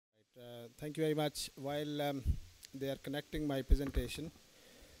Thank you very much. While they are connecting my presentation,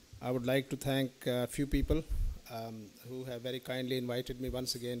 I would like to thank a few people who have very kindly invited me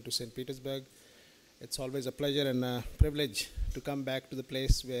once again to St. Petersburg. It's always a pleasure and a privilege to come back to the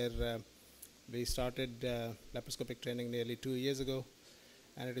place where we started laparoscopic training nearly 2 years ago.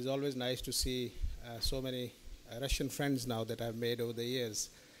 And it is always nice to see so many Russian friends now that I've made over the years.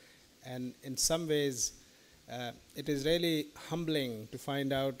 And in some ways, it is really humbling to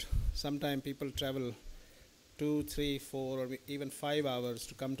find out sometimes people travel 2, 3, 4, or even 5 hours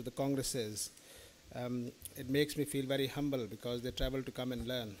to come to the congresses. It makes me feel very humble because they travel to come and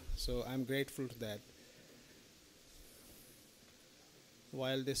learn. So I'm grateful to that.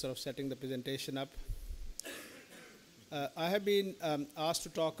 While they're sort of setting the presentation up, I have been asked to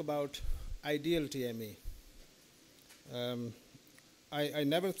talk about ideal TME. I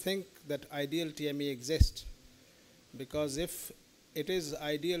never think that ideal TME exists, because if it is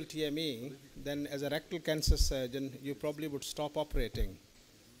ideal TME, then as a rectal cancer surgeon, you probably would stop operating.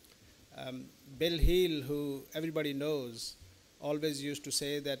 Bill Heel, who everybody knows, always used to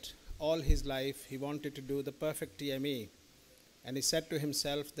say that all his life he wanted to do the perfect TME. And he said to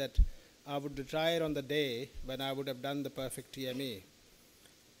himself that I would retire on the day when I would have done the perfect TME.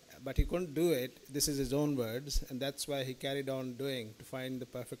 But he couldn't do it. This is his own words, and that's why he carried on doing to find the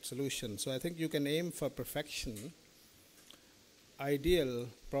perfect solution. So I think you can aim for perfection. Ideal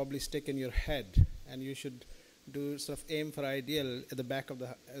probably stick in your head, and you should do sort of aim for ideal at the back of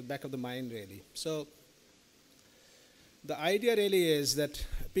the mind, really. So the idea really is that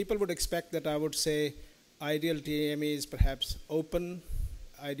people would expect that I would say ideal TME is perhaps open,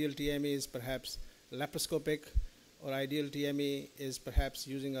 ideal TME is perhaps laparoscopic, or ideal TME is perhaps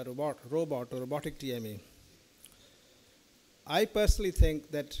using a robot or robotic TME. I personally think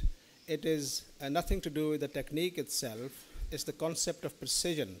that it is nothing to do with the technique itself. It's the concept of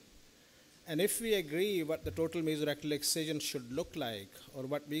precision. And if we agree what the total mesorectal excision should look like, or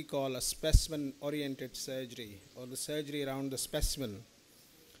what we call a specimen-oriented surgery, or the surgery around the specimen,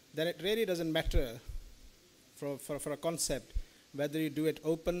 then it really doesn't matter for a concept whether you do it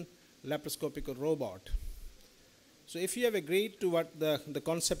open, laparoscopic, or robot. So if you have agreed to what the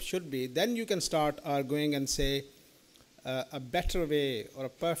concept should be, then you can start arguing and say a better way or a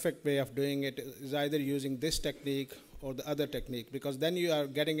perfect way of doing it is either using this technique or the other technique, because then you are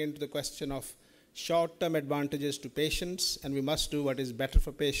getting into the question of short-term advantages to patients, and we must do what is better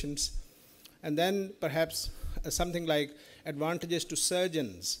for patients. And then perhaps something like advantages to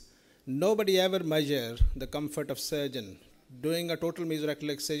surgeons. Nobody ever measure the comfort of surgeon. Doing a total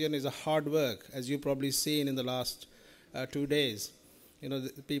mesorectal excision is a hard work, as you've probably seen in the last 2 days. You know,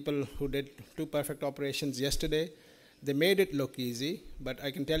 the people who did 2 perfect operations yesterday, they made it look easy, but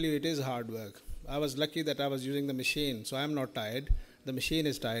I can tell you it is hard work. I was lucky that I was using the machine, so I'm not tired. The machine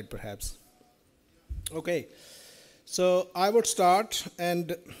is tired, perhaps. Okay, so I would start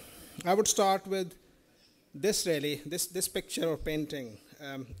with this really, this picture or painting.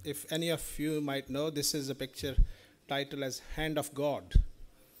 If any of you might know, this is a picture titled as Hand of God.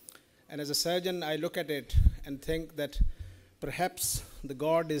 And as a surgeon, I look at it and think that perhaps the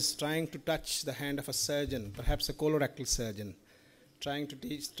God is trying to touch the hand of a surgeon, perhaps a colorectal surgeon, trying to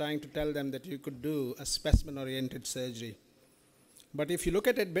tell them that you could do a specimen-oriented surgery. But if you look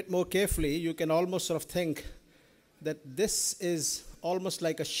at it a bit more carefully, you can almost sort of think that this is almost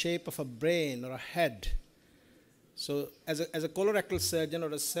like a shape of a brain or a head. So as a colorectal surgeon or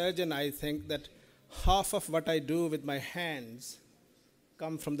a surgeon, I think that half of what I do with my hands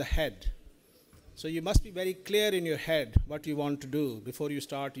come from the head. So you must be very clear in your head what you want to do before you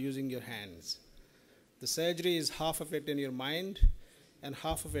start using your hands. The surgery is half of it in your mind, and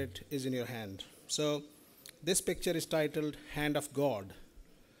half of it is in your hand. So this picture is titled Hand of God.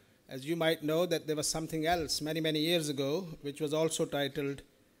 As you might know, that there was something else many, many years ago, which was also titled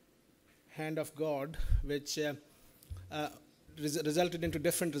Hand of God, which resulted into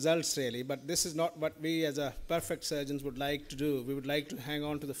different results, really. But this is not what we as a perfect surgeons would like to do. We would like to hang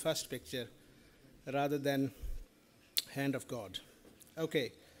on to the first picture rather than Hand of God.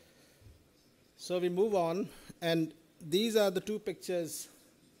 Okay, so we move on, and these are the 2 pictures.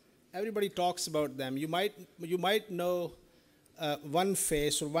 Everybody talks about them. You might know one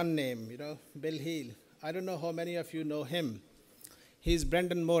face or one name, you know, Bill Heel. I don't know how many of you know him. He's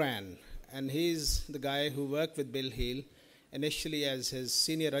Brendan Moran, and he's the guy who worked with Bill Heel initially as his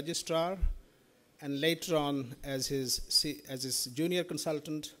senior registrar, and later on as his junior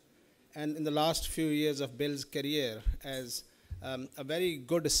consultant, and in the last few years of Bill's career as a very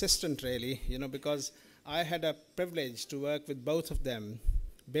good assistant, really, you know, because I had a privilege to work with both of them.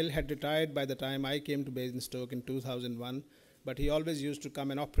 Bill had retired by the time I came to Basingstoke in 2001, but he always used to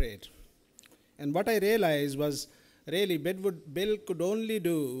come and operate. And what I realized was really Bill could only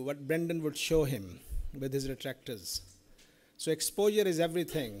do what Brendan would show him with his retractors. So exposure is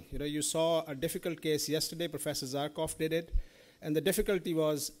everything. You know, you saw a difficult case yesterday, Professor Zarkov did it, and the difficulty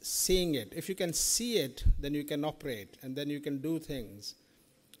was seeing it. If you can see it, then you can operate, and then you can do things.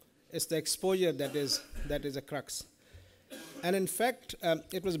 It's the exposure that is a crux. And in fact,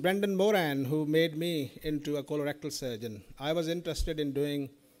 it was Brendan Moran who made me into a colorectal surgeon. I was interested in doing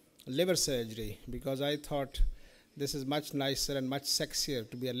liver surgery because I thought this is much nicer and much sexier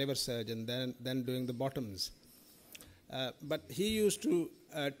to be a liver surgeon than doing the bottoms. But he used to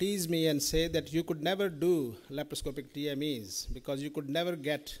tease me and say that you could never do laparoscopic TMEs because you could never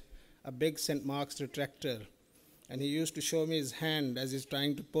get a big St. Mark's retractor. And he used to show me his hand as he's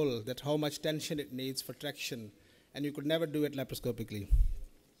trying to pull, that how much tension it needs for traction, and you could never do it laparoscopically.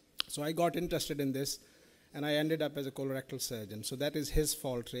 So I got interested in this, and I ended up as a colorectal surgeon. So that is his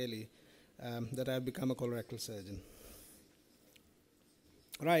fault, really, that I've become a colorectal surgeon.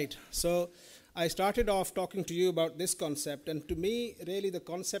 Right, so I started off talking to you about this concept, and to me, really, the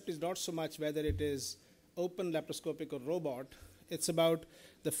concept is not so much whether it is open, laparoscopic, or robot. It's about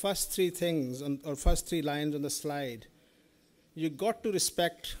the first three things, or first three lines on the slide. You got to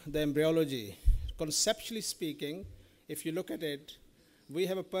respect the embryology. Conceptually speaking, if you look at it, we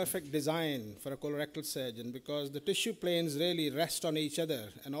have a perfect design for a colorectal surgeon because the tissue planes really rest on each other,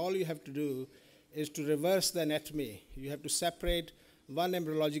 and all you have to do is to reverse the anatomy. You have to separate one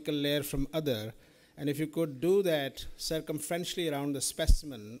embryological layer from other, and if you could do that circumferentially around the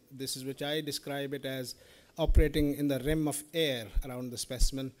specimen, this is which I describe it as operating in the rim of air around the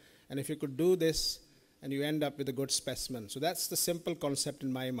specimen, and if you could do this, and you end up with a good specimen. So that's the simple concept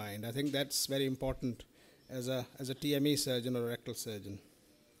in my mind. I think that's very important as a TME surgeon or a rectal surgeon.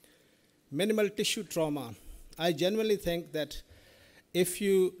 Minimal tissue trauma. I genuinely think that if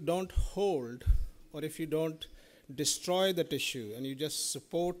you don't hold or if you don't destroy the tissue and you just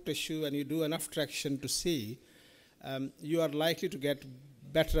support tissue and you do enough traction to see, you are likely to get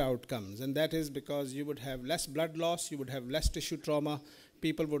better outcomes. And that is because you would have less blood loss, you would have less tissue trauma,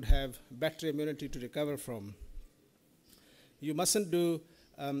 people would have better immunity to recover from. You mustn't do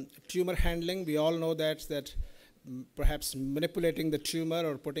tumor handling. We all know that perhaps manipulating the tumor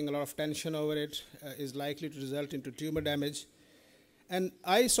or putting a lot of tension over it is likely to result into tumor damage. And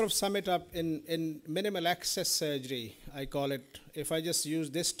I sort of sum it up in minimal access surgery, I call it, if I just use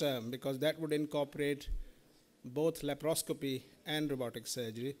this term, because that would incorporate both laparoscopy and robotic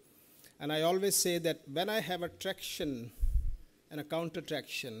surgery. And I always say that when I have a traction and a counter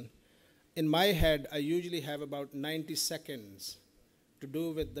traction, in my head, I usually have about 90 seconds to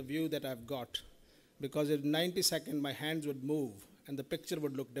do with the view that I've got. Because in 90 seconds, my hands would move and the picture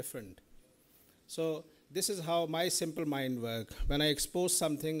would look different. So this is how my simple mind works. When I expose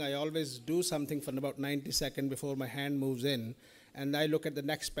something, I always do something for about 90 seconds before my hand moves in, and I look at the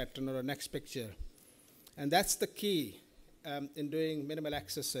next pattern or the next picture. And that's the key in doing minimal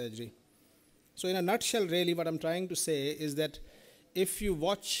access surgery. So in a nutshell, really, what I'm trying to say is that if you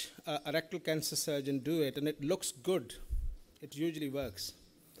watch a rectal cancer surgeon do it and it looks good, it usually works.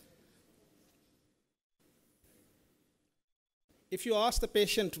 If you ask the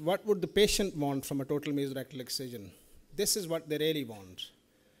patient, what would the patient want from a total mesorectal excision? This is what they really want.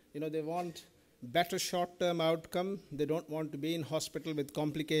 You know, they want better short-term outcome. They don't want to be in hospital with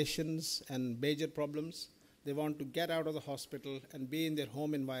complications and major problems. They want to get out of the hospital and be in their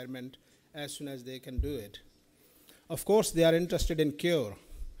home environment as soon as they can do it. Of course, they are interested in cure.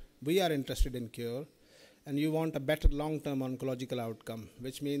 We are interested in cure. And you want a better long-term oncological outcome,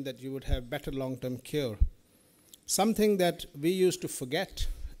 which means that you would have better long-term cure. Something that we used to forget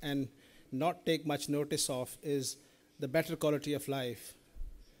and not take much notice of is the better quality of life.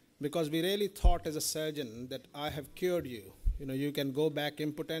 Because we really thought as a surgeon that I have cured you. You know, you can go back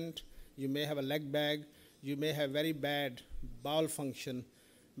impotent, you may have a leg bag, you may have very bad bowel function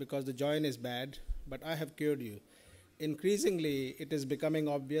because the joint is bad, but I have cured you. Increasingly, it is becoming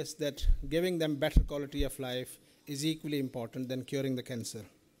obvious that giving them better quality of life is equally important than curing the cancer.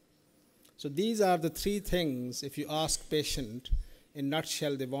 So these are the three things, if you ask patient, in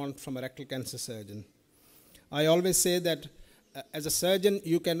nutshell, they want from a rectal cancer surgeon. I always say that as a surgeon,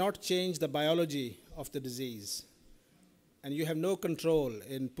 you cannot change the biology of the disease. And you have no control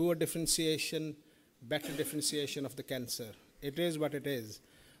in poor differentiation, better differentiation of the cancer. It is what it is.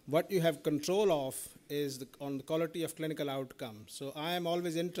 What you have control of is on the quality of clinical outcome. So I am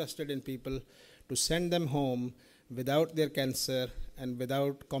always interested in people to send them home without their cancer and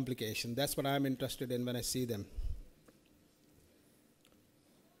without complication. That's what I'm interested in when I see them.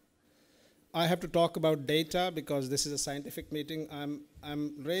 I have to talk about data because this is a scientific meeting.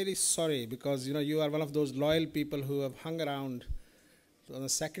 I'm really sorry because you are one of those loyal people who have hung around on the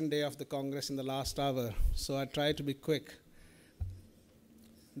second day of the Congress in the last hour. So I try to be quick.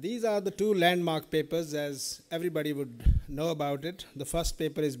 These are the two landmark papers, as everybody would know about it. The first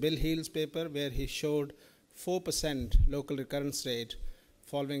paper is Bill Heal's paper, where he showed 4% local recurrence rate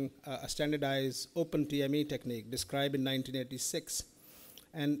following a standardized open TME technique described in 1986.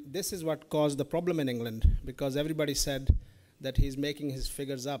 And this is what caused the problem in England, because everybody said that he's making his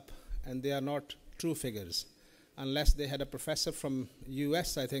figures up, and they are not true figures. Unless they had a professor from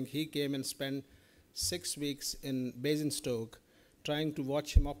US, I think he came and spent 6 weeks in Basingstoke trying to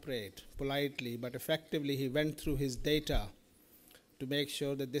watch him operate politely, but effectively he went through his data to make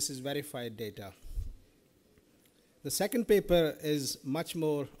sure that this is verified data. The second paper is much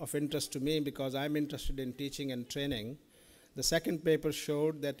more of interest to me because I'm interested in teaching and training. The second paper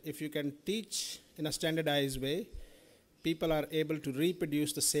showed that if you can teach in a standardized way, people are able to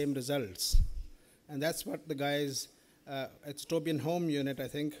reproduce the same results. And that's what the guys, it's Toby and Home unit, I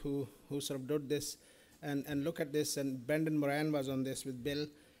think, who sort of did this. And look at this, and Brendan Moran was on this with Bill,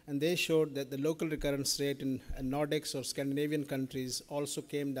 and they showed that the local recurrence rate in Nordics or Scandinavian countries also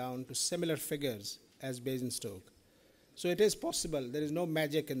came down to similar figures as Basingstoke. So it is possible. There is no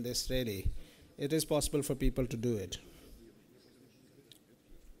magic in this, really. It is possible for people to do it.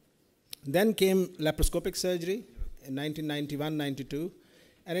 Then came laparoscopic surgery in 1991-92,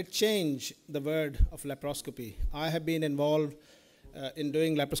 and it changed the word of laparoscopy. I have been involved in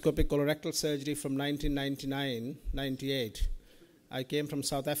doing laparoscopic colorectal surgery from 1999-98. I came from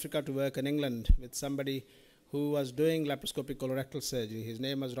South Africa to work in England with somebody who was doing laparoscopic colorectal surgery. His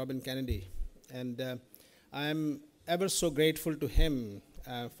name was Robin Kennedy. And I am ever so grateful to him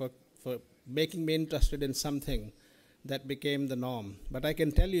for making me interested in something that became the norm. But I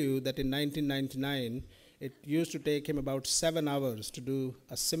can tell you that in 1999, it used to take him about 7 hours to do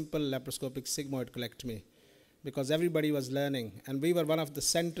a simple laparoscopic sigmoid colectomy, because everybody was learning, and we were one of the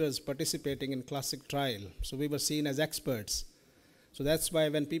centers participating in classic trial, so we were seen as experts. So that's why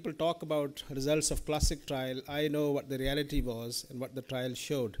when people talk about results of classic trial, I know what the reality was and what the trial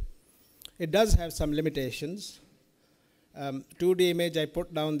showed. It does have some limitations. 2D image I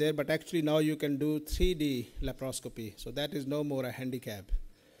put down there, but actually now you can do 3D laparoscopy, so that is no more a handicap.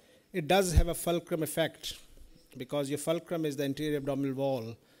 It does have a fulcrum effect, because your fulcrum is the anterior abdominal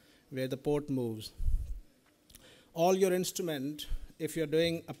wall where the port moves. All your instrument, if you're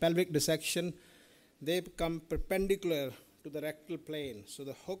doing a pelvic dissection, they come perpendicular to the rectal plane. So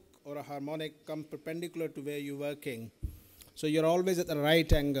the hook or a harmonic come perpendicular to where you're working. So you're always at the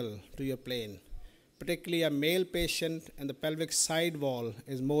right angle to your plane. Particularly a male patient, and the pelvic side wall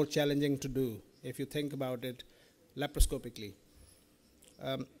is more challenging to do if you think about it laparoscopically.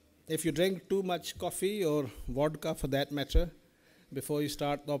 If you drink too much coffee or vodka for that matter before you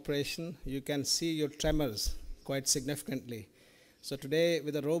start the operation, you can see your tremors quite significantly. So today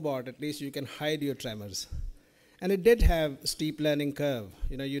with a robot, at least you can hide your tremors. And it did have a steep learning curve.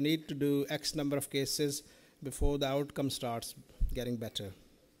 You need to do X number of cases before the outcome starts getting better.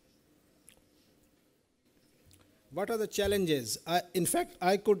 What are the challenges? In fact,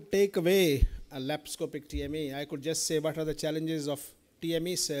 I could take away a laparoscopic TME. I could just say what are the challenges of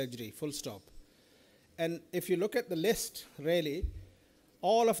TME surgery, full stop. And if you look at the list, really,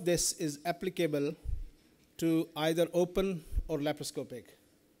 all of this is applicable to either open or laparoscopic.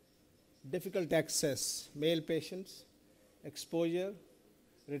 Difficult access, male patients, exposure,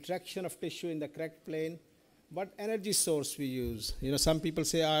 retraction of tissue in the correct plane, what energy source we use. Some people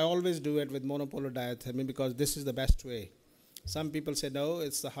say, I always do it with monopolar diathermy because this is the best way. Some people say, no,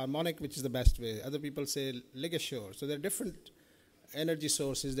 it's the harmonic which is the best way. Other people say ligashore. So there are different energy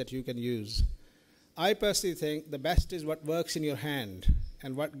sources that you can use. I personally think the best is what works in your hand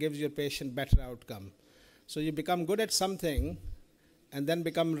and what gives your patient better outcome. So you become good at something and then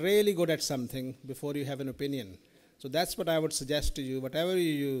become really good at something before you have an opinion. So that's what I would suggest to you. Whatever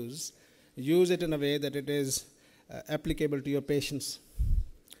you use it in a way that it is applicable to your patients.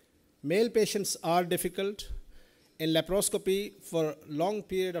 Male patients are difficult. In laparoscopy, for a long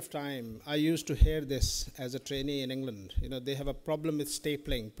period of time, I used to hear this as a trainee in England. They have a problem with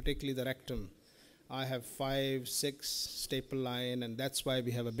stapling, particularly the rectum. I have 5, 6 staple line, and that's why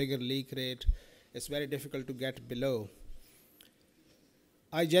we have a bigger leak rate. It's very difficult to get below.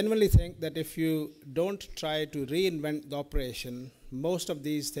 I genuinely think that if you don't try to reinvent the operation, most of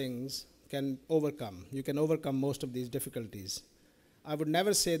these things can overcome. You can overcome most of these difficulties. I would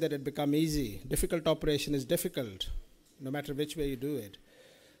never say that it become easy. Difficult operation is difficult, no matter which way you do it.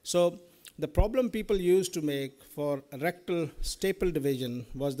 So the problem people used to make for a rectal staple division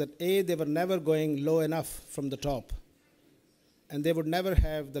was that A, they were never going low enough from the top, and they would never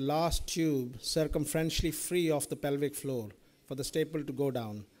have the last tube circumferentially free of the pelvic floor for the staple to go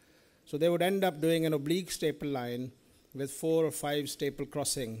down. So they would end up doing an oblique staple line with 4 or 5 staple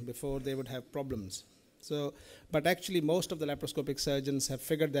crossing before they would have problems. So, but actually most of the laparoscopic surgeons have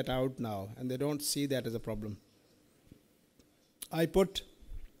figured that out now, and they don't see that as a problem. I put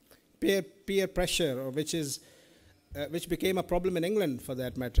peer pressure, which became a problem in England for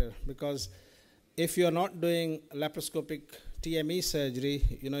that matter, because if you're not doing laparoscopic TME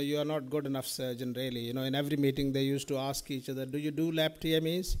surgery, you are not good enough surgeon really. In every meeting they used to ask each other, do you do lap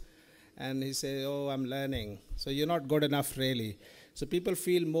TMEs? And he said, oh, I'm learning. So you're not good enough really. So people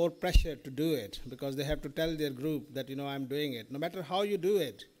feel more pressure to do it because they have to tell their group that, I'm doing it. No matter how you do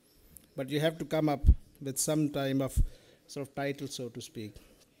it, but you have to come up with some time of sort of title, so to speak.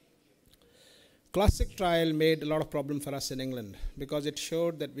 Classic trial made a lot of problem for us in England because it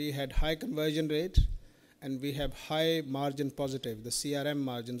showed that we had high conversion rate and we have high margin positive. The CRM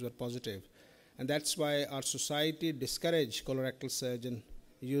margins were positive. And that's why our society discouraged colorectal surgeon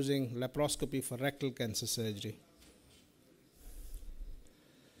using laparoscopy for rectal cancer surgery.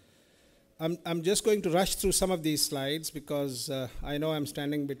 I'm just going to rush through some of these slides because I know I'm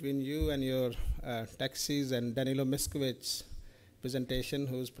standing between you and your taxis and Danilo Miskovic's presentation,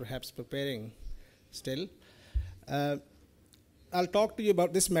 who's perhaps preparing still. I'll talk to you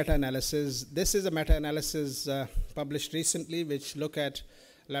about this meta-analysis. This is a meta-analysis published recently which look at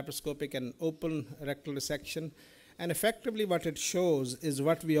laparoscopic and open rectal resection. And effectively what it shows is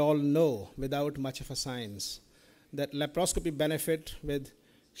what we all know without much of a science, that laparoscopy benefit with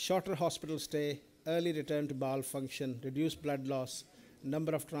shorter hospital stay, early return to bowel function, reduced blood loss,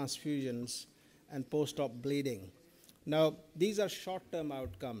 number of transfusions, and post-op bleeding. Now, these are short-term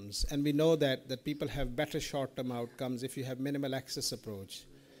outcomes, and we know that people have better short-term outcomes if you have minimal access approach.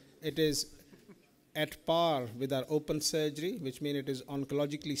 It is at par with our open surgery, which means it is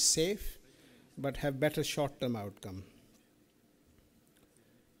oncologically safe, but have better short-term outcome.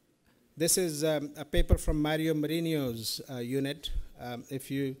 This is a paper from Mario Mourinho's unit. If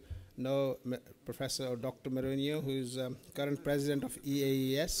you know Professor or Dr. Mourinho, who is current president of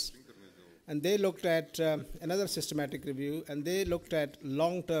EAES, and they looked at another systematic review, and they looked at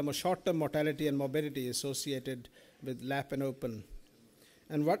long-term or short-term mortality and morbidity associated with lap and open.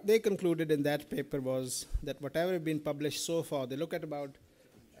 And what they concluded in that paper was that whatever had been published so far, they looked at about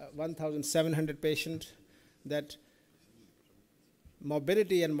 1,700 patients, that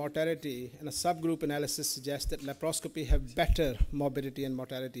morbidity and mortality in a subgroup analysis suggests that laparoscopy have better morbidity and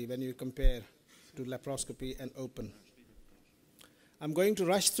mortality when you compare to laparoscopy and open. I'm going to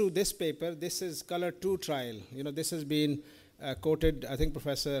rush through this paper. This is Color 2 trial. This has been quoted, I think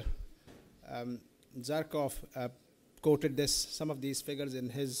Professor Zarkov quoted some of these figures in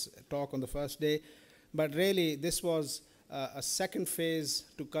his talk on the first day. But really, this was a second phase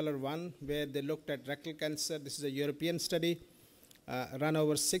to Color 1, where they looked at rectal cancer. This is a European study, run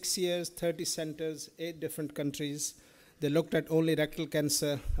over 6 years, 30 centers, 8 different countries. They looked at only rectal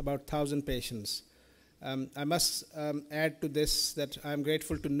cancer, about 1,000 patients. I must add to this that I'm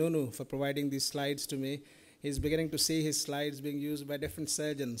grateful to Nunu for providing these slides to me. He's beginning to see his slides being used by different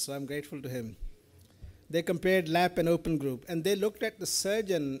surgeons, so I'm grateful to him. They compared lap and open group, and they looked at the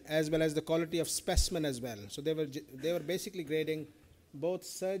surgeon as well as the quality of specimen as well. So they were basically grading both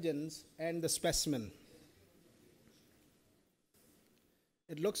surgeons and the specimen.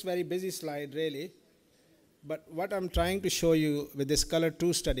 It looks very busy slide, really. But what I'm trying to show you with this Color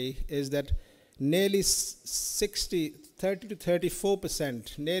 2 study is that nearly 30 to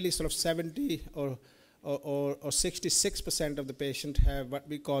 34%, nearly sort of 70 or 66% of the patient have what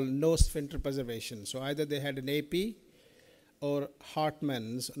we call no sphincter preservation. So either they had an AP or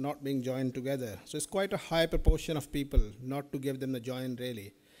Hartmann's not being joined together. So it's quite a high proportion of people not to give them the joint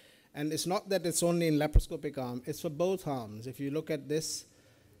really. And it's not that it's only in laparoscopic arm, it's for both arms. If you look at this,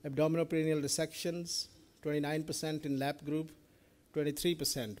 abdominoperineal dissections, 29% in lap group,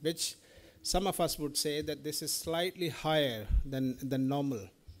 23%, which some of us would say that this is slightly higher than normal.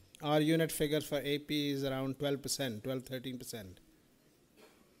 Our unit figure for AP is around 12%, 12-13%.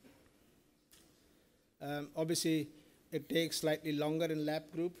 Obviously, it takes slightly longer in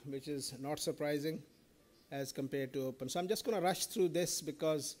lap group, which is not surprising as compared to open. So I'm just going to rush through this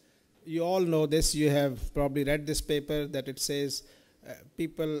because you all know this. You have probably read this paper that it says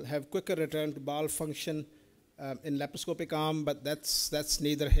people have quicker return to bowel function in laparoscopic arm, but that's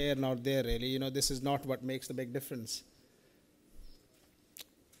neither here nor there really. This is not what makes the big difference.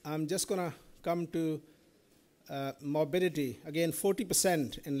 I'm just going to come to morbidity, again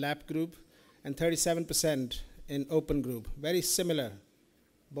 40% in lap group and 37% in open group. Very similar,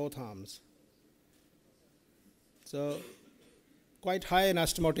 both arms. So quite high in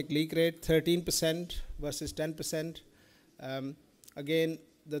anastomotic leak rate, 13% versus 10%. Again,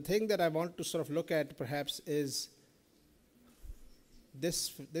 the thing that I want to sort of look at perhaps is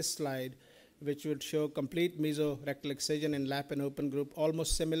this slide, which would show complete mesorectal excision in lap and open group,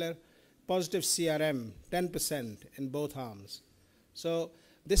 almost similar. Positive CRM, 10% in both arms. So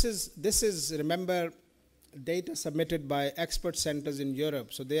this is, remember, data submitted by expert centers in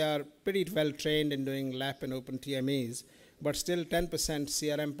Europe. So they are pretty well trained in doing lap and open TMEs, but still 10%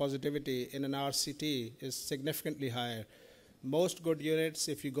 CRM positivity in an RCT is significantly higher. Most good units,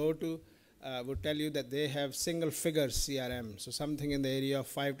 if you go to, would tell you that they have single figure CRM. So something in the area of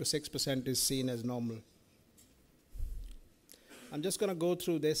 5 to 6% is seen as normal. I'm just going to go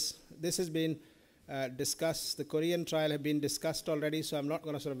through this. This has been discussed. The Korean trial have been discussed already, so I'm not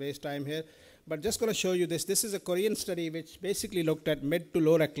going to sort of waste time here. But just going to show you this. This is a Korean study which basically looked at mid to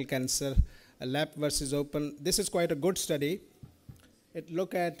low rectal cancer, lap versus open. This is quite a good study. It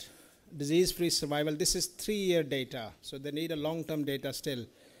looked at disease-free survival. This is 3-year data, so they need a long-term data still.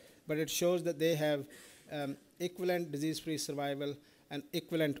 But it shows that they have equivalent disease-free survival and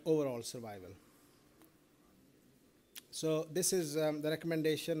equivalent overall survival. So this is the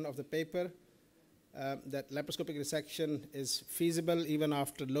recommendation of the paper, that laparoscopic resection is feasible even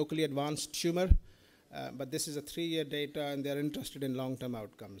after locally advanced tumor. But this is a 3-year data, and they're interested in long-term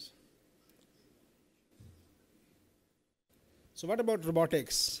outcomes. So what about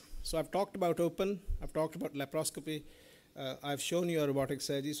robotics? So I've talked about open, I've talked about laparoscopy, I've shown you a robotic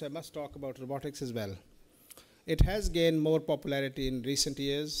surgery, so I must talk about robotics as well. It has gained more popularity in recent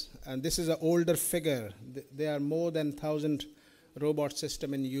years, and this is an older figure. There are more than 1,000 robot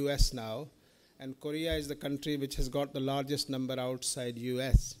systems in US now, and Korea is the country which has got the largest number outside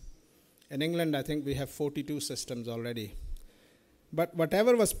US. In England, I think we have 42 systems already. But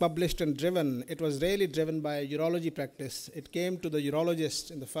whatever was published and driven, it was really driven by urology practice. It came to the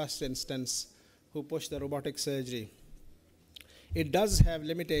urologist in the first instance who pushed the robotic surgery. It does have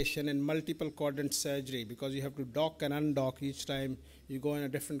limitation in multiple quadrant surgery because you have to dock and undock each time you go in a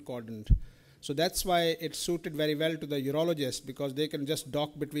different quadrant. So that's why it suited very well to the urologist, because they can just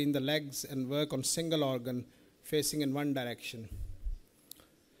dock between the legs and work on single organ facing in one direction.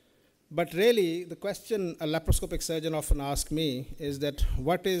 But really, the question a laparoscopic surgeon often asks me is that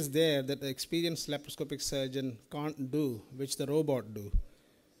what is there that the experienced laparoscopic surgeon can't do, which the robot do?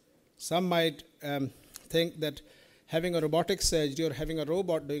 Some might think that having a robotic surgery or having a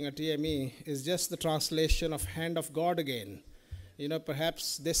robot doing a TME is just the translation of hand of God again. You know,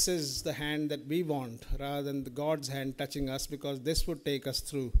 perhaps this is the hand that we want rather than the God's hand touching us, because this would take us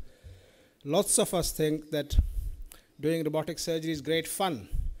through. Lots of us think that doing robotic surgery is great fun.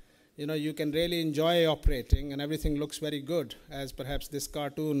 You know, you can really enjoy operating and everything looks very good, as perhaps this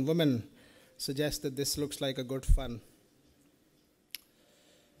cartoon woman suggests that this looks like a good fun.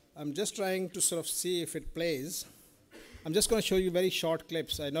 I'm just trying to sort of see if it plays. I'm just going to show you very short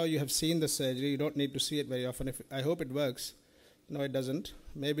clips. I know you have seen the surgery. You don't need to see it very often. I hope it works. No, it doesn't.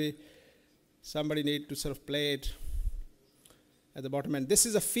 Maybe somebody needs to sort of play it at the bottom end. This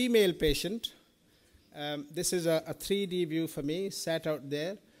is a female patient. This is a 3D view for me, sat out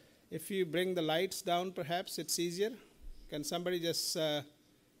there. If you bring the lights down, perhaps it's easier. Can somebody just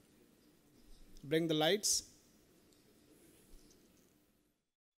bring the lights?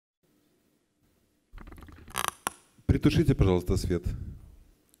 Притушите, пожалуйста, свет.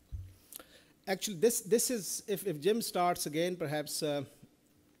 Actually, this is, if Jim starts again, perhaps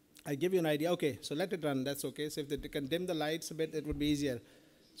I give you an idea. Okay, so let it run, that's okay. So if they can dim the lights a bit, it would be easier.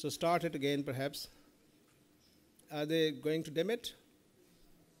 So start it again, perhaps. Are they going to dim it?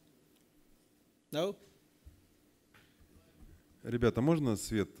 No? Ребята, можно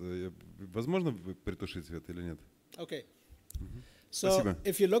свет? Возможно притушить свет или нет? Okay. So Спасибо.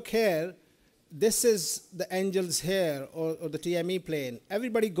 if you look here, this is the angel's hair or the TME plane.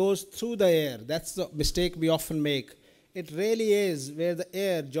 Everybody goes through the air. That's the mistake we often make. It really is where the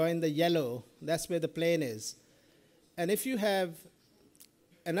air joins the yellow. That's where the plane is. And if you have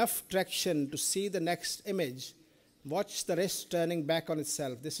enough traction to see the next image, watch the wrist turning back on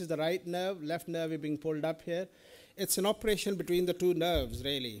itself. This is the right nerve, left nerve is being pulled up here. It's an operation between the two nerves,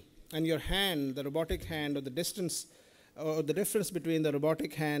 really. And your hand, the robotic hand, or the distance, or the difference between the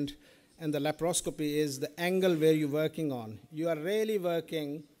robotic hand and the laparoscopy is the angle where you're working on. You are really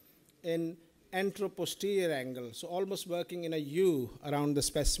working in anteroposterior angle, so almost working in a U around the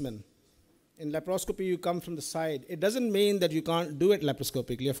specimen. In laparoscopy, you come from the side. It doesn't mean that you can't do it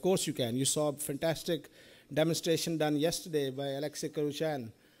laparoscopically. Of course you can. You saw fantastic demonstration done yesterday by Alexei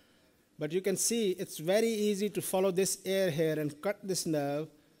Karuchan. But you can see it's very easy to follow this air here and cut this nerve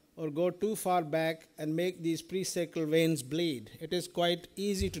or go too far back and make these presacral veins bleed. It is quite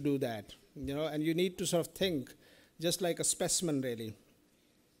easy to do that, and you need to sort of think just like a specimen, really.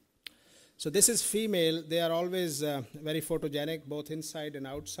 So this is female. They are always very photogenic, both inside and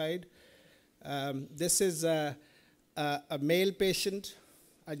outside. This is a male patient.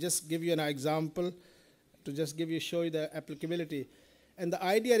 I just give you an example to just show you the applicability. And the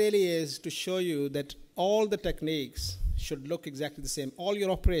idea really is to show you that all the techniques should look exactly the same. All your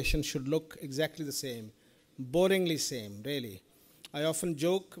operations should look exactly the same, boringly same, really. I often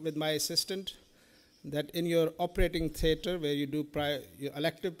joke with my assistant that in your operating theater where you do your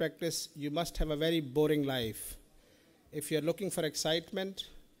elective practice, you must have a very boring life. If you're looking for excitement,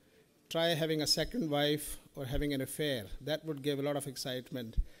 try having a second wife or having an affair. That would give a lot of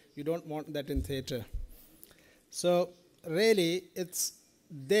excitement. You don't want that in theater. So really, it's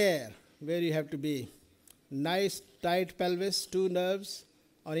there where you have to be. Nice, tight pelvis, 2 nerves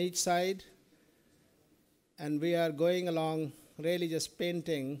on each side. And we are going along, really just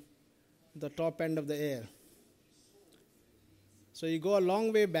painting the top end of the ear. So you go a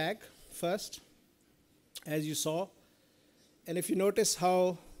long way back first, as you saw. And if you notice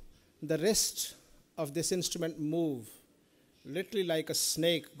how the wrist of this instrument move, literally like a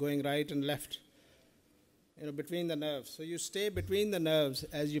snake going right and left, between the nerves. So you stay between the nerves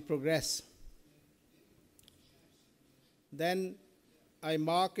as you progress. Then I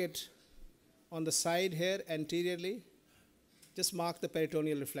mark it on the side here anteriorly. Just mark the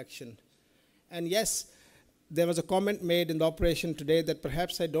peritoneal reflection. And yes, there was a comment made in the operation today that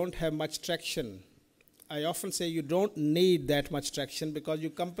perhaps I don't have much traction. I often say you don't need that much traction because you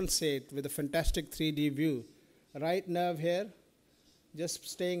compensate with a fantastic 3D view. Right nerve here, just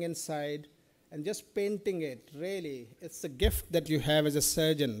staying inside and just painting it, really. It's a gift that you have as a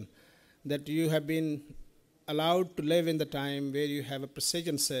surgeon, that you have been allowed to live in the time where you have a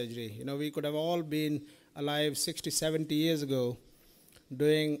precision surgery. We could have all been alive 60, 70 years ago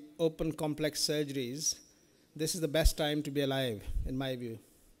doing open complex surgeries. This is the best time to be alive, in my view.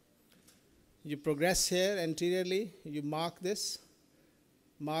 You progress here anteriorly, you mark this,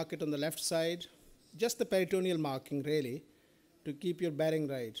 mark it on the left side, just the peritoneal marking, really, to keep your bearing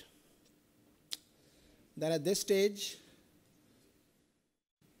right. Then at this stage,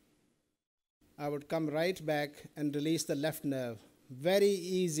 I would come right back and release the left nerve. Very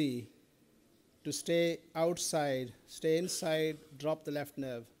easy to stay outside, stay inside, drop the left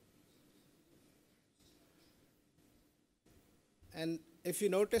nerve. And if you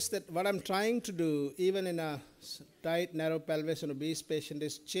notice that what I'm trying to do, even in a tight, narrow pelvis and obese patient,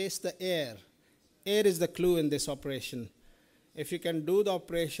 is chase the air. Air is the clue in this operation. If you can do the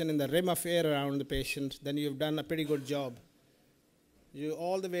operation in the rim of air around the patient, then you've done a pretty good job. You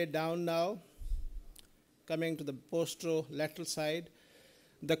all the way down now, coming to the posterolateral side.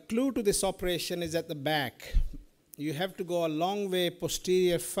 The clue to this operation is at the back. You have to go a long way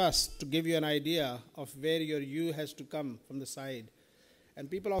posterior first to give you an idea of where your U has to come from the side. And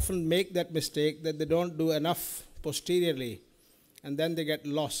people often make that mistake that they don't do enough posteriorly, and then they get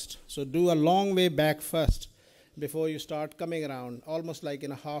lost. So do a long way back first before you start coming around, almost like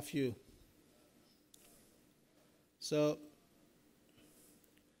in a half U. So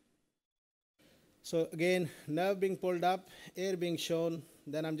again, nerve being pulled up, air being shown.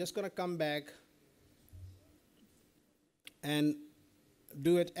 Then I'm just going to come back and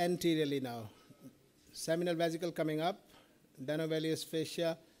do it anteriorly now. Seminal vesicle coming up, denovellus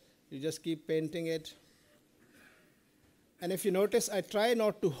fascia. You just keep painting it. And if you notice, I try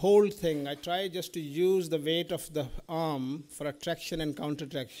not to hold things. I try just to use the weight of the arm for a traction and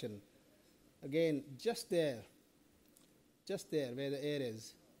counter-traction. Again, just there where the air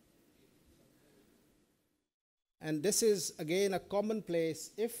is. And this is, again, a common place.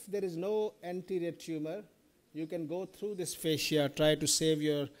 If there is no anterior tumor, you can go through this fascia, try to save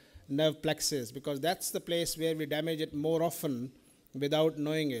your nerve plexus, because that's the place where we damage it more often without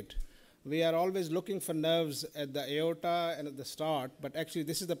knowing it. We are always looking for nerves at the aorta and at the start, but actually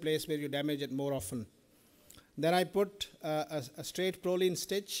this is the place where you damage it more often. Then I put a straight Prolene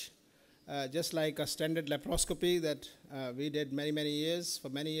stitch, just like a standard laparoscopy that we did for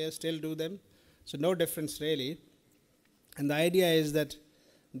many years, still do them. So no difference really. And the idea is that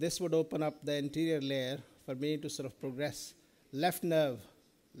this would open up the anterior layer for me to sort of progress. Left nerve,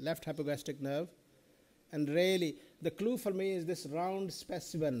 left hypogastric nerve. And really, the clue for me is this round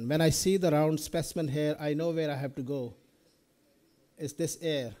specimen. When I see the round specimen here, I know where I have to go. It's this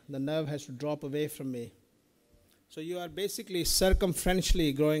air. The nerve has to drop away from me. So you are basically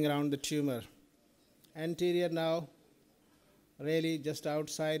circumferentially growing around the tumor. Anterior now, really just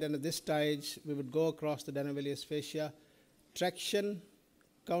outside, and at this stage, we would go across the Denovillius fascia. Traction,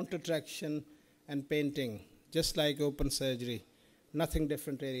 counter-traction, and painting, just like open surgery. Nothing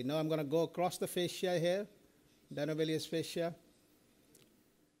different really. Now I'm going to go across the fascia here, Denovillius fascia,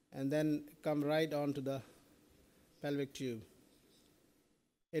 and then come right onto the pelvic tube.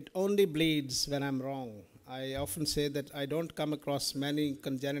 It only bleeds when I'm wrong. I often say that I don't come across many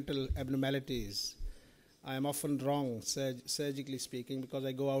congenital abnormalities. I am often wrong, surgically speaking, because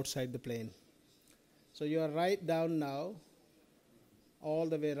I go outside the plane. So you are right down now, all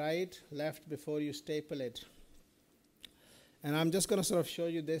the way right, left before you staple it. And I'm just going to sort of show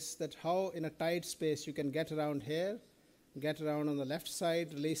you this, that how in a tight space you can get around here, get around on the left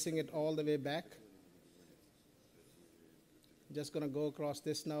side, releasing it all the way back. Just going to go across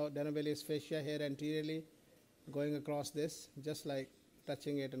this now, Denovillius fascia here anteriorly, going across this, just like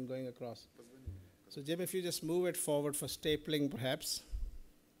touching it and going across. So Jim, if you just move it forward for stapling perhaps,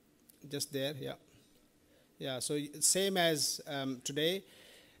 just there, yeah. Yeah, so same as today.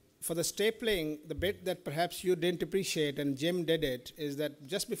 For the stapling, the bit that perhaps you didn't appreciate, and Jim did it, is that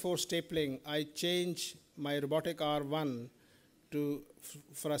just before stapling, I change my robotic R1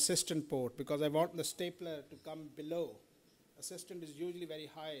 for assistant port, because I want the stapler to come below. Assistant is usually very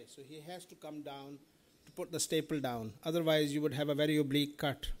high, so he has to come down to put the staple down. Otherwise, you would have a very oblique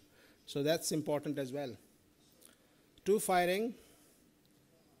cut. So that's important as well. 2 firing.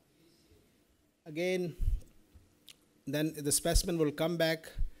 Again, then the specimen will come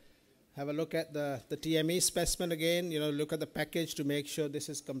back. Have a look at the TME specimen again. Look at the package to make sure this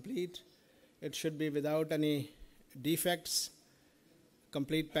is complete. It should be without any defects.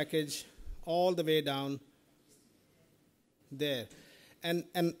 Complete package all the way down there. And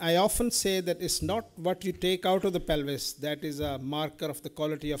I often say that it's not what you take out of the pelvis that is a marker of the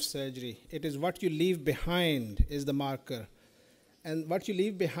quality of surgery. It is what you leave behind is the marker. And what you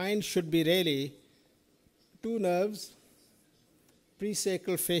leave behind should be really 2 nerves,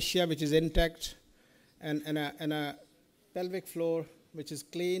 presacral fascia which is intact, and a pelvic floor which is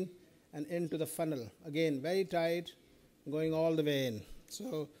clean, and into the funnel. Again, very tight, going all the way in.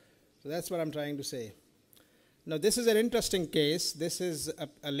 So that's what I'm trying to say. Now this is an interesting case. This is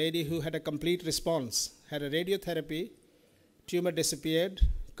a lady who had a complete response, had a radiotherapy, tumor disappeared,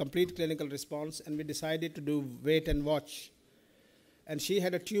 complete clinical response, and we decided to do wait and watch. And she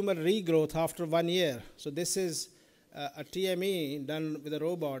had a tumor regrowth after 1 year. So this is a TME done with a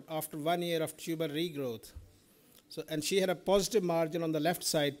robot after 1 year of tumor regrowth. So, and she had a positive margin on the left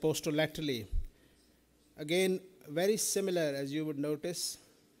side posterolaterally. Again, very similar as you would notice.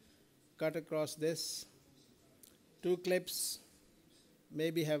 Cut across this. 2 clips,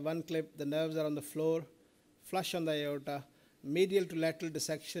 maybe have 1 clip. The nerves are on the floor, flush on the aorta. Medial to lateral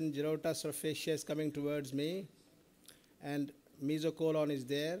dissection, Girotas or fascia is coming towards me. And mesocolon is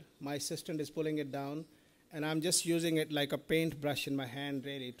there. My assistant is pulling it down. And I'm just using it like a paintbrush in my hand,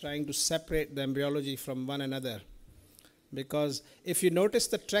 really, trying to separate the embryology from one another. Because if you notice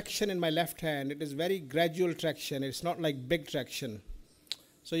the traction in my left hand, it is very gradual traction. It's not like big traction.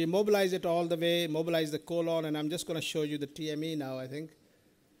 So you mobilize it all the way, mobilize the colon, and I'm just going to show you the TME now, I think.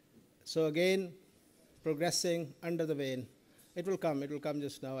 So again, progressing under the vein. It will come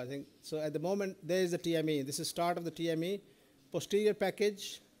just now, I think. So at the moment, there is the TME. This is start of the TME. Posterior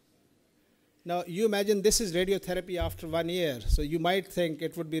package. Now, you imagine this is radiotherapy after 1 year. So you might think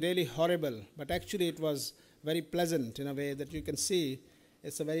it would be really horrible, but actually it was very pleasant in a way that you can see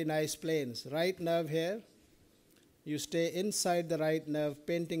it's a very nice plane. So right nerve here. You stay inside the right nerve,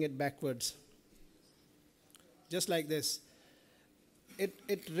 painting it backwards. Just like this.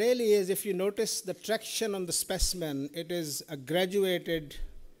 It really is, if you notice the traction on the specimen, it is a graduated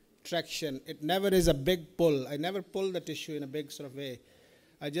traction. It never is a big pull. I never pull the tissue in a big sort of way.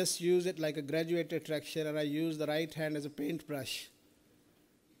 I just use it like a graduated traction, and I use the right hand as a paintbrush.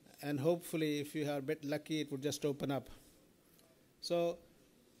 And hopefully, if you are a bit lucky, it would just open up. So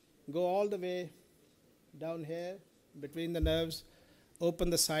go all the way down here, between the nerves, open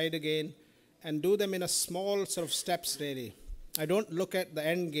the side again, and do them in a small sort of steps, really. I don't look at the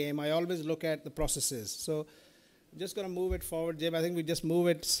end game. I always look at the processes. So I'm just going to move it forward, Jim. I think we just move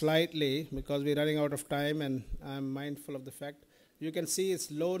it slightly because we're running out of time, and I'm mindful of the fact. You can see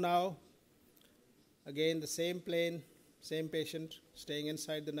it's low now. Again, the same plane, same patient, staying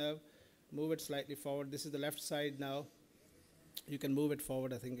inside the nerve. Move it slightly forward. This is the left side now. You can move it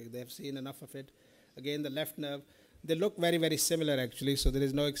forward. I think they've seen enough of it. Again, the left nerve. They look very, very similar, actually, so there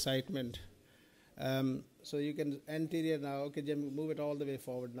is no excitement. So you can anterior now. Okay, Jim, move it all the way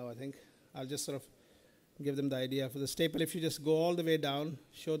forward now, I think. I'll just sort of give them the idea. For the staple, if you just go all the way down,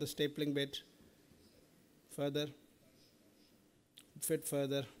 show the stapling bit. Further. Fit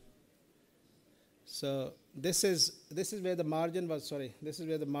further. So this is where the margin was, sorry, this is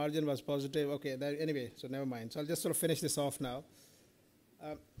where the margin was positive. Okay, anyway, so never mind. So I'll just sort of finish this off now.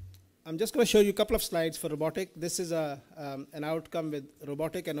 I'm just going to show you a couple of slides for robotic. This is an outcome with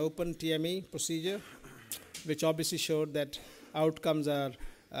robotic and open TME procedure, which obviously showed that outcomes are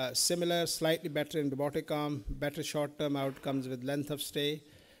similar, slightly better in robotic arm, better short-term outcomes with length of stay,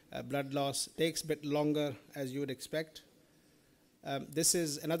 blood loss, takes a bit longer as you would expect. This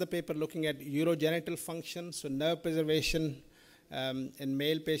is another paper looking at urogenital function, so nerve preservation in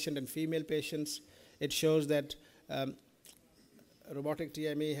male patient and female patients. It shows that robotic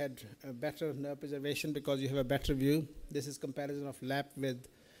TME had a better nerve preservation because you have a better view. This is comparison of lap with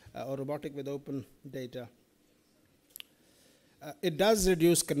or robotic with open data. It does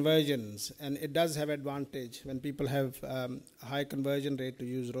reduce conversions, and it does have advantage when people have high conversion rate to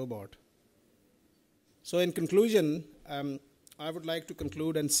use robot. So in conclusion, I would like to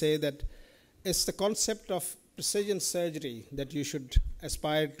conclude and say that it's the concept of precision surgery that you should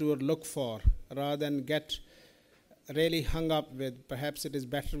aspire to or look for, rather than get really hung up with perhaps it is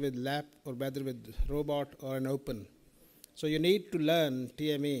better with lap or better with robot or an open. So you need to learn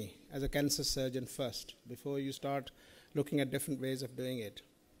TME as a cancer surgeon first before you start looking at different ways of doing it.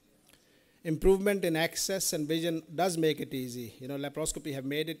 Improvement in access and vision does make it easy. You know, laparoscopy have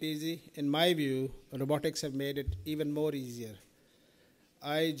made it easy. In my view, robotics have made it even more easier.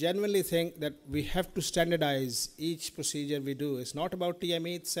 I genuinely think that we have to standardize each procedure we do. It's not about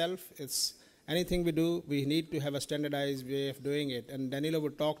TME itself. It's anything we do, we need to have a standardized way of doing it. And Danilo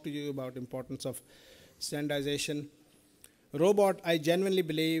will talk to you about importance of standardization. Robot, I genuinely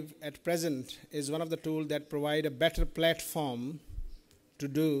believe at present is one of the tools that provide a better platform to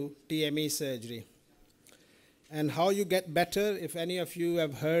do TME surgery. And how you get better, if any of you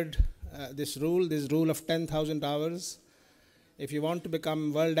have heard this rule of 10,000 hours, if you want to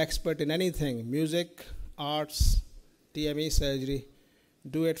become world expert in anything, music, arts, TME surgery,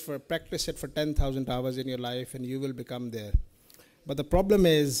 practice it for 10,000 hours in your life and you will become there. But the problem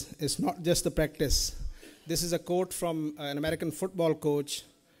is, it's not just the practice. This is a quote from an American football coach,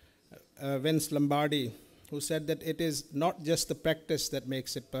 Vince Lombardi, who said that it is not just the practice that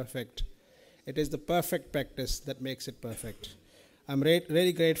makes it perfect. It is the perfect practice that makes it perfect. I'm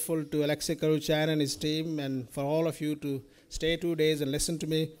really grateful to Alexei Karuchan and his team, and for all of you to stay 2 days and listen to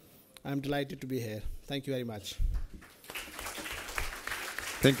me. I'm delighted to be here. Thank you very much.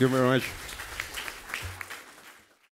 Thank you very much.